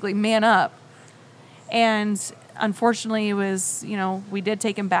basically man up. And unfortunately it was, we did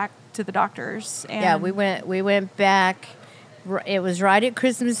take him back to the doctors. And we went back. It was right at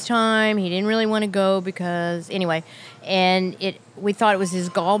Christmas time. He didn't really want to go because we thought it was his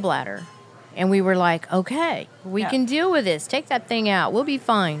gallbladder. And we were like, "Okay, we can deal with this. Take that thing out. We'll be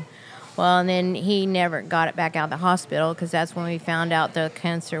fine." Well, and then he never got it back out of the hospital because that's when we found out the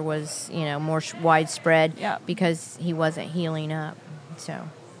cancer was, more widespread because he wasn't healing up. So,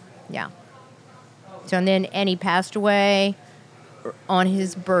 yeah. So, and he passed away on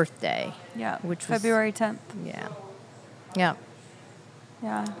his birthday. Yeah, which was February 10th. Yeah. Yeah.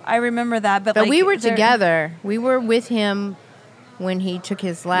 Yeah, I remember that. But we were together. We were with him when he took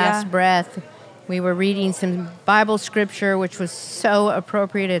his last breath. We were reading some Bible scripture, which was so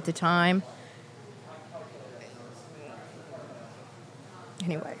appropriate at the time.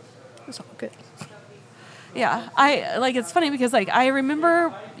 Anyway, it was all good. Yeah, it's funny because I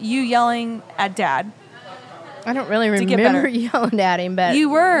remember you yelling at Dad. I don't really remember yelling at him, but you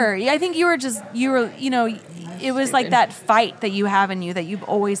were. I think you were. It was like that fight that you have in you that you've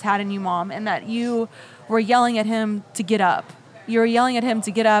always had in you, Mom, and that you were yelling at him to get up. you were yelling at him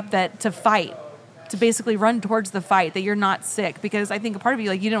to get up, to fight, to basically run towards the fight, that you're not sick, because I think a part of you,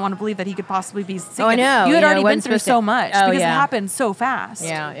 like, you didn't want to believe that he could possibly be sick. Oh, I know. You had already been wasn't through supposed so to- much Oh, because it yeah. happened so fast.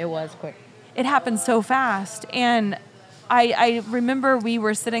 Yeah, it was quick. It happened so fast. And I remember we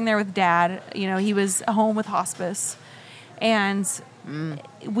were sitting there with Dad. You know, he was home with hospice, and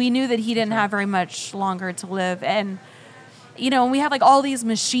we knew that he didn't have very much longer to live. And you know, and we have like all these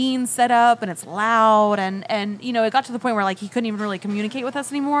machines set up, and it's loud, and you know, it got to the point where like he couldn't even really communicate with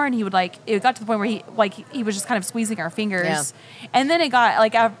us anymore, and he would like, it got to the point where he was just kind of squeezing our fingers. Yeah. And then it got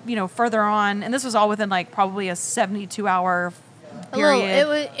like, you know, further on, and this was all within like probably a 72-hour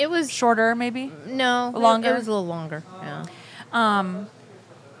period. It was shorter, maybe. no longer? It was a little longer. Yeah.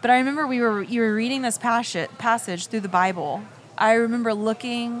 But I remember you were reading this passage through the Bible. I remember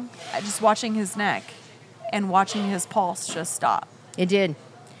looking, just watching his neck, and watching his pulse just stop. It did.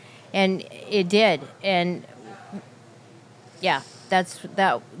 And it did. And yeah,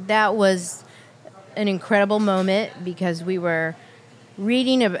 that was an incredible moment, because we were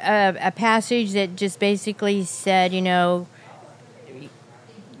reading a passage that just basically said, you know,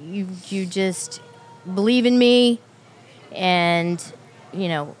 you just believe in me, and, you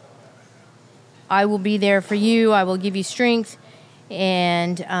know, I will be there for you. I will give you strength,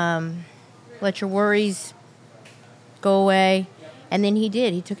 and let your worries go away. And then he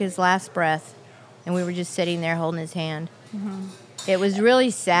did. He took his last breath, and we were just sitting there holding his hand. Mm-hmm. It was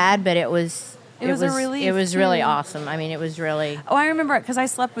really sad, but it was a relief. It was really awesome. I mean, it was really. Oh, I remember it because I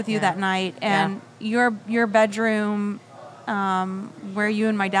slept with you that night, and your bedroom, where you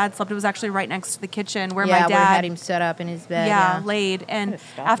and my dad slept, it was actually right next to the kitchen where my dad we had him set up in his bed. Yeah, laid. And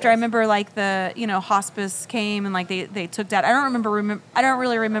after I remember, like, the, you know, hospice came and like they took Dad. I don't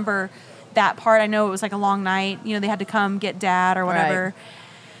really remember that part. I know it was like a long night. You know, they had to come get Dad or whatever. Right.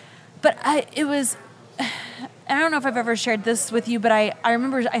 But it was. I don't know if I've ever shared this with you, but I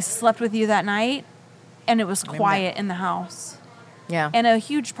remember I slept with you that night, and it was quiet in the house. Yeah. And a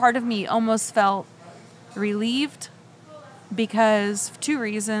huge part of me almost felt relieved, because for 2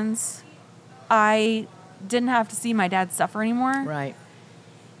 reasons. I didn't have to see my dad suffer anymore. Right.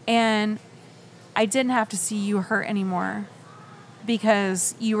 And I didn't have to see you hurt anymore,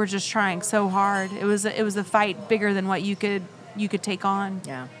 because you were just trying so hard. It was a fight bigger than what you could take on.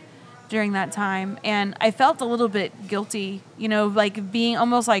 Yeah. During that time. And I felt a little bit guilty, you know, like being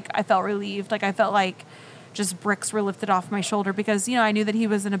almost like I felt relieved. Like I felt like just bricks were lifted off my shoulder, because, you know, I knew that he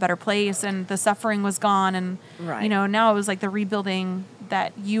was in a better place and the suffering was gone. And, you know, now it was like the rebuilding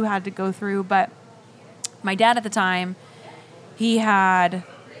that you had to go through. But my dad at the time, he had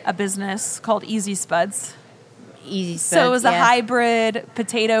a business called Easy Spuds. Easy Spuds. So it was a hybrid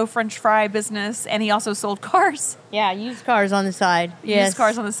potato French fry business, and he also sold cars. Yeah, used cars on the side. Yes. Used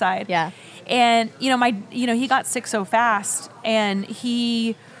cars on the side. Yeah. And he got sick so fast, and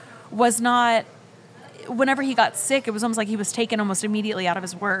he was not. Whenever he got sick, it was almost like he was taken almost immediately out of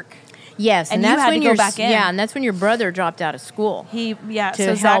his work. Yes, and that's you had when to go back in. Yeah, and that's when your brother dropped out of school.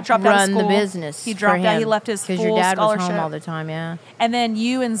 So Zach dropped run out of school. the business. He dropped out. He left his full scholarship. Because your dad was home all the time. Yeah. And then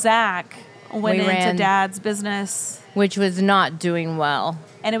you and Zach went into Dad's business, which was not doing well,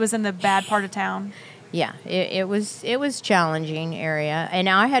 and it was in the bad part of town. Yeah, it was challenging area, and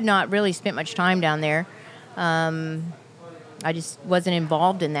I had not really spent much time down there. I just wasn't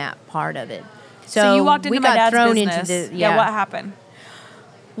involved in that part of it. So you walked into my dad's business. What happened?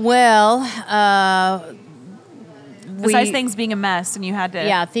 Well, besides things being a mess, and you had to.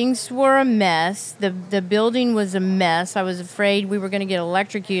 Yeah, things were a mess. The building was a mess. I was afraid we were going to get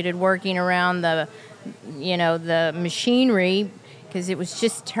electrocuted working around the machinery, because it was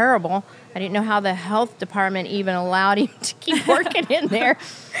just terrible. I didn't know how the health department even allowed him to keep working in there,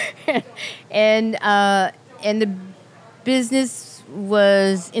 and the business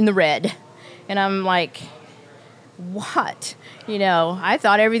was in the red, and I'm like, what? You know, I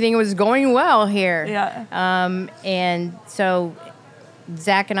thought everything was going well here. Yeah. And so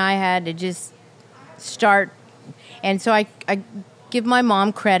Zach and I had to just start. And so I give my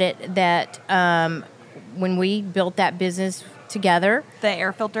mom credit that when we built that business together. The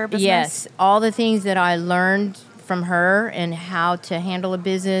air filter business? Yes. All the things that I learned from her and how to handle a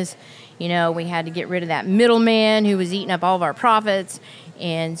business. You know, we had to get rid of that middleman who was eating up all of our profits.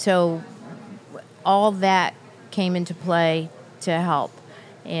 And so all that came into play to help,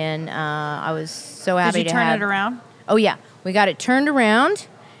 and I was so happy to have. Did you turn it around? Oh yeah, we got it turned around.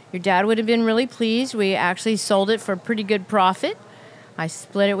 Your dad would have been really pleased. We actually sold it for a pretty good profit. I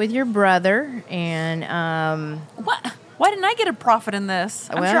split it with your brother, and what? Why didn't I get a profit in this?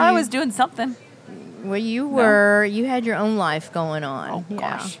 I'm sure I was doing something. Well, you were. You had your own life going on. Oh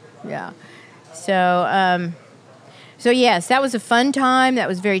gosh. Yeah. So So yes, that was a fun time. That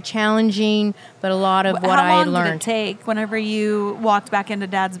was very challenging, but a lot of what I had learned. How long did it take whenever you walked back into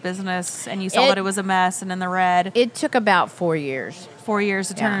Dad's business and you saw that it was a mess and in the red? It took about 4 years. 4 years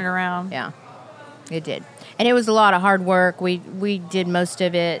to turn it around. Yeah, it did. And it was a lot of hard work. We did most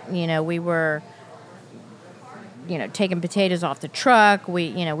of it. We were, taking potatoes off the truck. We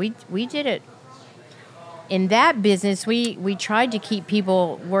did it. In that business, we tried to keep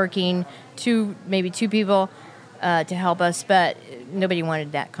people working, maybe two people to help us, but nobody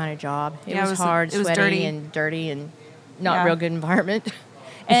wanted that kind of job. It was hard, sweaty, and dirty, and not a real good environment.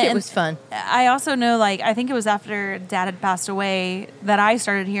 And it was fun. I also know, I think it was after Dad had passed away that I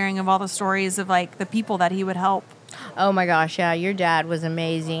started hearing of all the stories of, the people that he would help. Oh, my gosh, yeah. Your dad was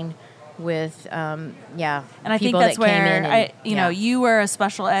amazing with, And I think that's where, you were a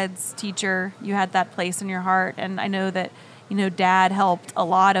special eds teacher. You had that place in your heart. And I know that, Dad helped a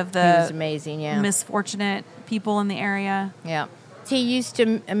lot of the he was amazing, misfortunate people in the area. Yeah. He used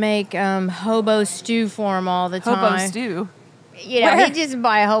to make hobo stew for him all the time. Hobo stew? He'd just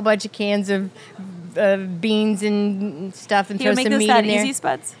buy a whole bunch of cans of beans and stuff and throw some meat in there. Easy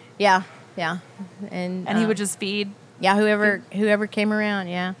Spuds? Yeah. And he would just feed? Yeah, whoever came around,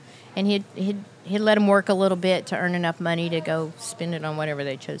 yeah. And he'd let them work a little bit to earn enough money to go spend it on whatever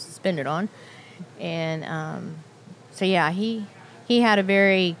they chose to spend it on. And he had a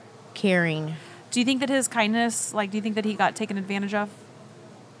very caring. Do you think that his kindness, do you think that he got taken advantage of?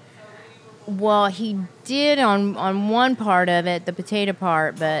 Well, he did on one part of it, the potato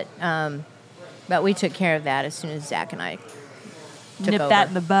part, but we took care of that as soon as Zach and I took over. Nipped that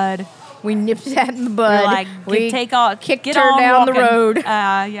in the bud. We nipped that in the bud. We kicked her down the road.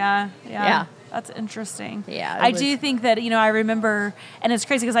 Yeah. That's interesting. Yeah. I do think that, I remember, and it's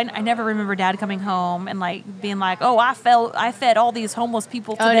crazy because I never remember Dad coming home and being like, oh, I fed all these homeless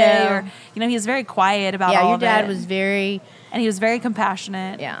people today. Oh, no. Or, he was very quiet about all of it. Yeah, your dad was very. And he was very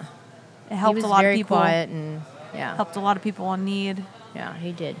compassionate. Yeah. It helped a lot of people. Quiet and, helped a lot of people in need. Yeah,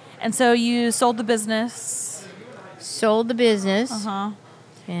 he did. And so you sold the business. Uh-huh.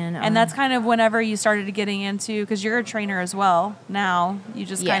 And that's kind of whenever you started getting into, because you're a trainer as well now. You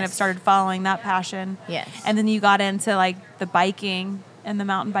just kind of started following that passion. Yes. And then you got into the biking and the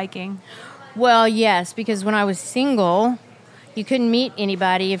mountain biking. Well, yes, because when I was single, you couldn't meet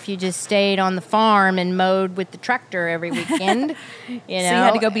anybody if you just stayed on the farm and mowed with the tractor every weekend. So you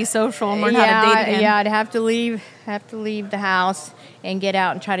had to go be social and learn how to date again. Yeah, I'd have to leave the house and get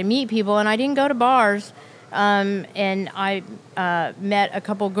out and try to meet people. And I didn't go to bars. And I met a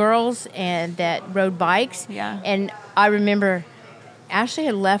couple girls that rode bikes. Yeah. And I remember Ashley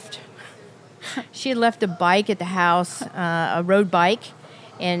had left a bike at the house, a road bike.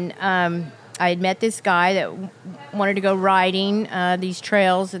 And I had met this guy that wanted to go riding these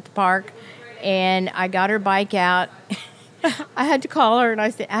trails at the park. And I got her bike out. I had to call her and I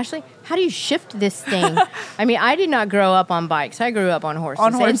said, Ashley, how do you shift this thing? I mean, I did not grow up on bikes. I grew up on horses.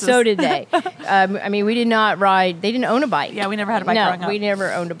 And so did they. We did not ride. They didn't own a bike. Yeah, we never had a bike growing up. No, we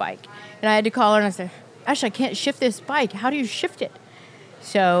never owned a bike. And I had to call her and I said, Ashley, I can't shift this bike. How do you shift it?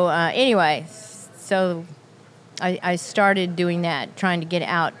 So anyway, I started doing that, trying to get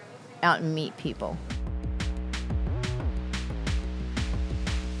out and meet people.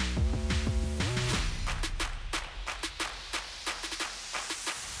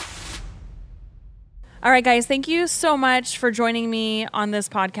 All right, guys, thank you so much for joining me on this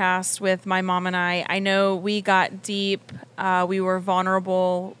podcast with my mom and I. I know we got deep. We were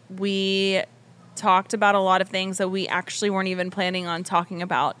vulnerable. We talked about a lot of things that we actually weren't even planning on talking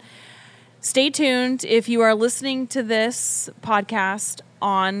about. Stay tuned. If you are listening to this podcast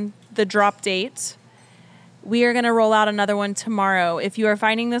on the drop date, we are going to roll out another one tomorrow. If you are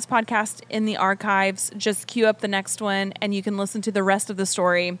finding this podcast in the archives, just queue up the next one and you can listen to the rest of the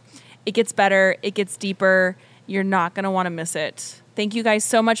story. It gets better. It gets deeper. You're not going to want to miss it. Thank you guys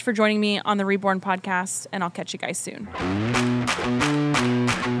so much for joining me on the Reborn podcast, and I'll catch you guys soon.